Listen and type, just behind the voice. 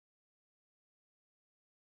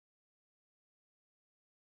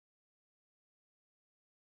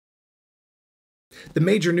The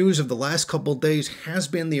major news of the last couple days has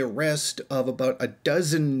been the arrest of about a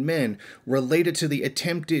dozen men related to the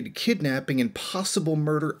attempted kidnapping and possible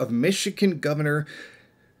murder of Michigan Governor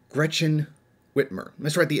Gretchen Whitmer.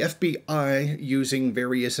 That's right, the FBI, using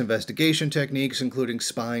various investigation techniques, including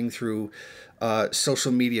spying through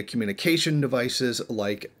social media communication devices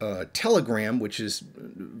like Telegram, which is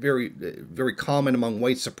very common among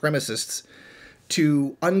white supremacists,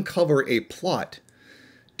 to uncover a plot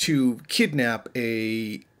to kidnap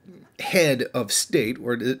a head of state,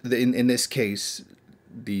 or in this case,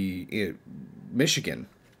 the Michigan,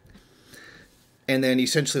 and then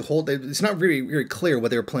essentially hold. It's not very clear what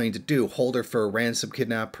they were planning to do: hold her for a ransom,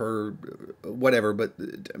 kidnap her, whatever. But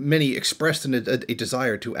many expressed a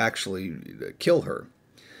desire to actually kill her.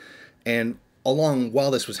 And while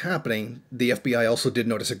this was happening, the FBI also did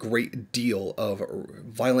notice a great deal of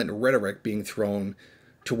violent rhetoric being thrown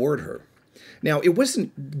toward her. Now, it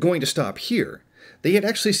wasn't going to stop here. They had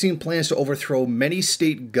actually seen plans to overthrow many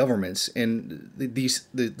state governments, and the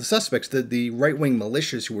suspects, the right-wing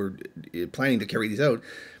militias who were planning to carry these out,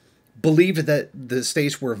 believed that the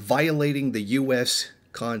states were violating the U.S.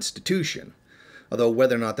 Constitution. Although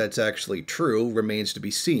whether or not that's actually true remains to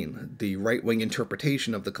be seen. The right-wing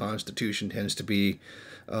interpretation of the Constitution tends to be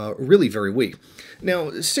really very weak.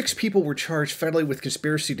 Now, 6 people were charged federally with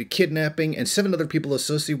conspiracy to kidnapping, and 7 other people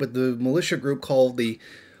associated with the militia group called the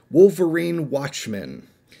Wolverine Watchmen.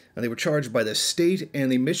 And they were charged by the state,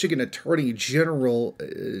 and the Michigan Attorney General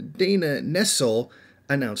Dana Nessel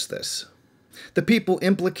announced this. The people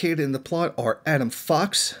implicated in the plot are Adam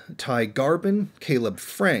Fox, Ty Garbin, Caleb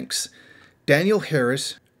Franks, Daniel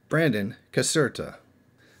Harris, Brandon Caserta.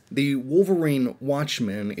 The Wolverine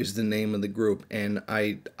Watchmen is the name of the group, and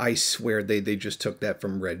I swear they just took that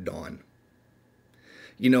from Red Dawn.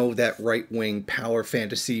 You know, that right-wing power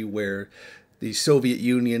fantasy where the Soviet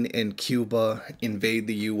Union and Cuba invade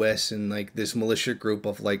the U.S. and like this militia group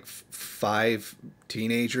of like 5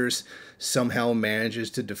 teenagers somehow manages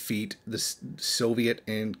to defeat the Soviet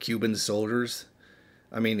and Cuban soldiers.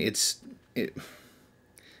 I mean, it's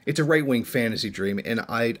a right-wing fantasy dream, and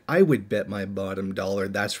I would bet my bottom dollar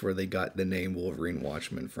that's where they got the name Wolverine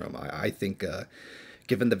Watchmen from. I think,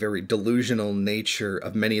 given the very delusional nature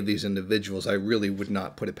of many of these individuals, I really would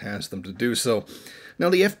not put it past them to do so. Now,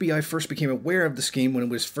 the FBI first became aware of the scheme when it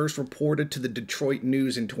was first reported to the Detroit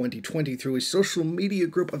News in 2020 through a social media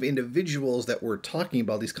group of individuals that were talking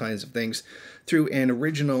about these kinds of things through an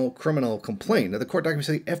original criminal complaint. Now, the court documents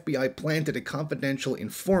say the FBI planted a confidential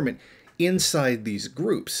informant inside these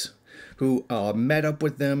groups who met up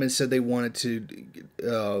with them and said they wanted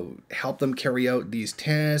to help them carry out these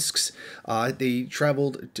tasks. The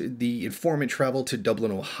informant traveled to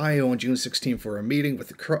Dublin, Ohio on June 16 for a meeting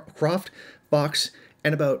with Croft, Fox,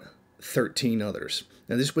 and about 13 others.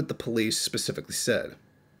 Now, this is what the police specifically said.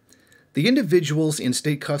 The individuals in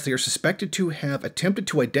state custody are suspected to have attempted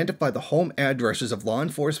to identify the home addresses of law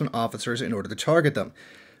enforcement officers in order to target them,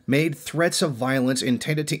 made threats of violence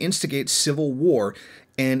intended to instigate civil war,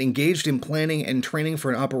 and engaged in planning and training for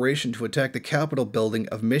an operation to attack the Capitol building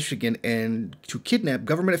of Michigan and to kidnap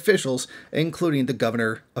government officials, including the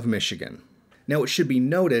governor of Michigan. Now, it should be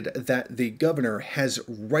noted that the governor has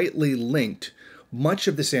rightly linked much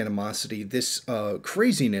of this animosity, this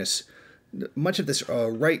craziness, much of this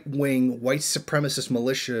right-wing white supremacist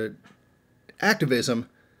militia activism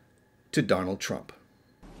to Donald Trump.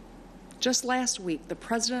 Just last week, the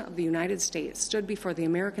President of the United States stood before the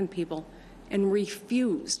American people and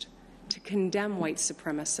refused to condemn white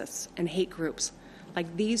supremacists and hate groups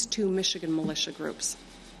like these 2 Michigan militia groups.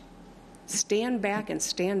 Stand back and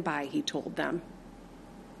stand by, he told them.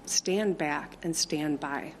 Stand back and stand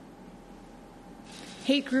by.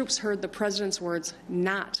 Hate groups heard the President's words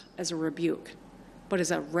not as a rebuke, but as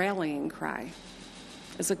a rallying cry,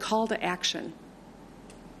 as a call to action.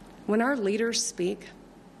 When our leaders speak,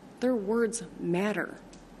 their words matter.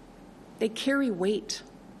 They carry weight.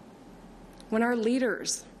 When our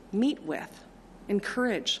leaders meet with,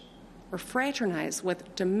 encourage, or fraternize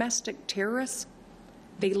with domestic terrorists,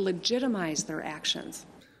 they legitimize their actions.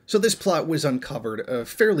 So this plot was uncovered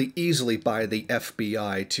fairly easily by the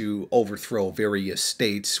FBI to overthrow various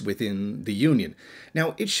states within the Union.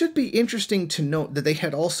 Now, it should be interesting to note that they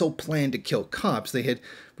had also planned to kill cops. They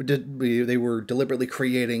were deliberately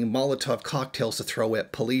creating Molotov cocktails to throw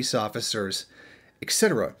at police officers,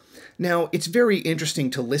 etc. Now, it's very interesting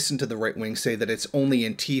to listen to the right wing say that it's only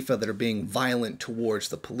Antifa that are being violent towards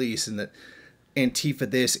the police, and that Antifa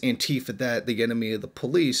this, Antifa that, the enemy of the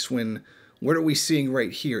police, when what are we seeing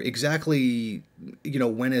right here? Exactly,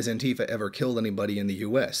 when has Antifa ever killed anybody in the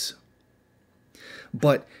U.S.?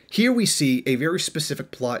 But here we see a very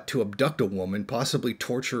specific plot to abduct a woman, possibly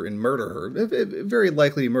torture and murder her, very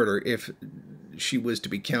likely murder if she was to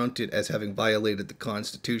be counted as having violated the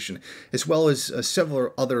Constitution, as well as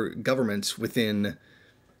several other governments within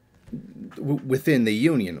the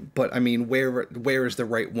Union. But I mean, where is the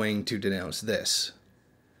right wing to denounce this?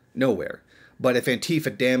 Nowhere. But if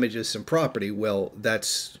Antifa damages some property, well,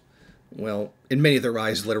 that's, well, in many of their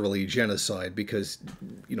eyes, literally genocide, because,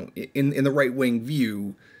 you know, in the right-wing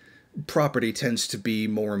view, property tends to be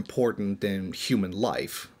more important than human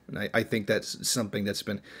life. And I think that's something that's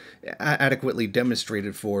been adequately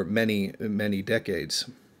demonstrated for many, many decades.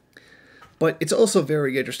 But it's also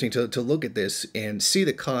very interesting to look at this and see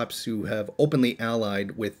the cops who have openly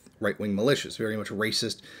allied with right-wing militias, very much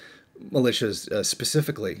racist militias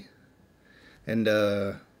specifically. And,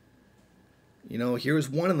 you know, here's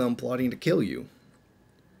one of them plotting to kill you.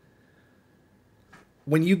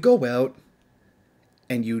 When you go out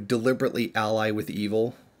and you deliberately ally with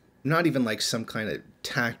evil, not even like some kind of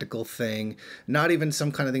tactical thing, not even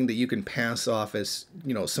some kind of thing that you can pass off as,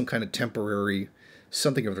 you know, some kind of temporary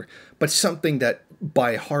something or other, but something that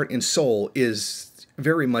by heart and soul is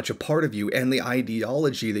very much a part of you and the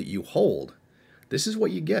ideology that you hold, this is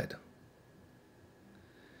what you get.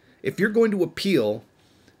 If you're going to appeal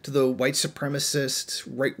to the white supremacist,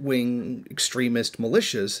 right-wing, extremist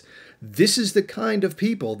militias, this is the kind of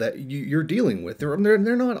people that you're dealing with. They're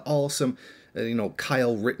not all some, you know,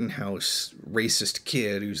 Kyle Rittenhouse racist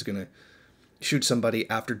kid who's going to shoot somebody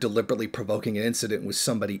after deliberately provoking an incident with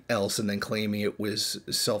somebody else and then claiming it was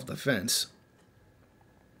self-defense.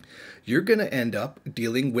 You're going to end up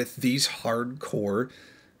dealing with these hardcore,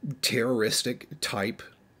 terroristic type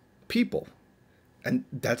people. And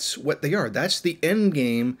that's what they are. That's the end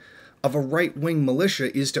game of a right-wing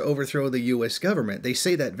militia, is to overthrow the U.S. government. They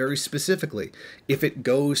say that very specifically. If it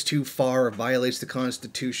goes too far, violates the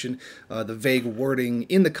Constitution, the vague wording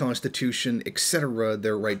in the Constitution, etc.,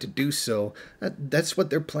 their right to do so, that's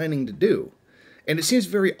what they're planning to do. And it seems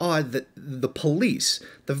very odd that the police,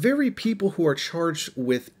 the very people who are charged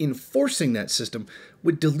with enforcing that system,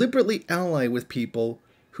 would deliberately ally with people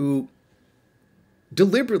who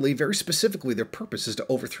deliberately, very specifically, their purpose is to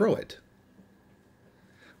overthrow it.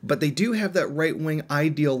 But they do have that right-wing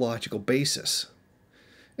ideological basis.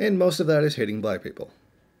 And most of that is hating black people.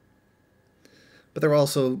 But there are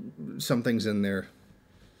also some things in there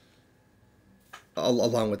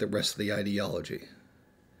along with the rest of the ideology.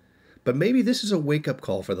 But maybe this is a wake-up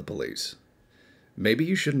call for the police. Maybe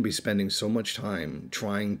you shouldn't be spending so much time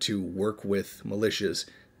trying to work with militias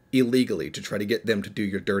illegally to try to get them to do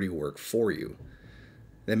your dirty work for you.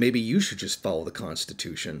 Then maybe you should just follow the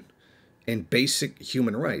Constitution and basic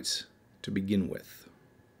human rights to begin with.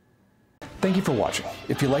 Thank you for watching.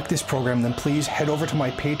 If you like this program, then please head over to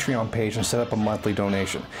my Patreon page and set up a monthly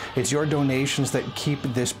donation. It's your donations that keep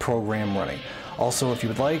this program running. Also, if you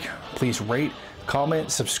would like, please rate,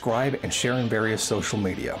 comment, subscribe, and share in various social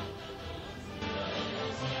media.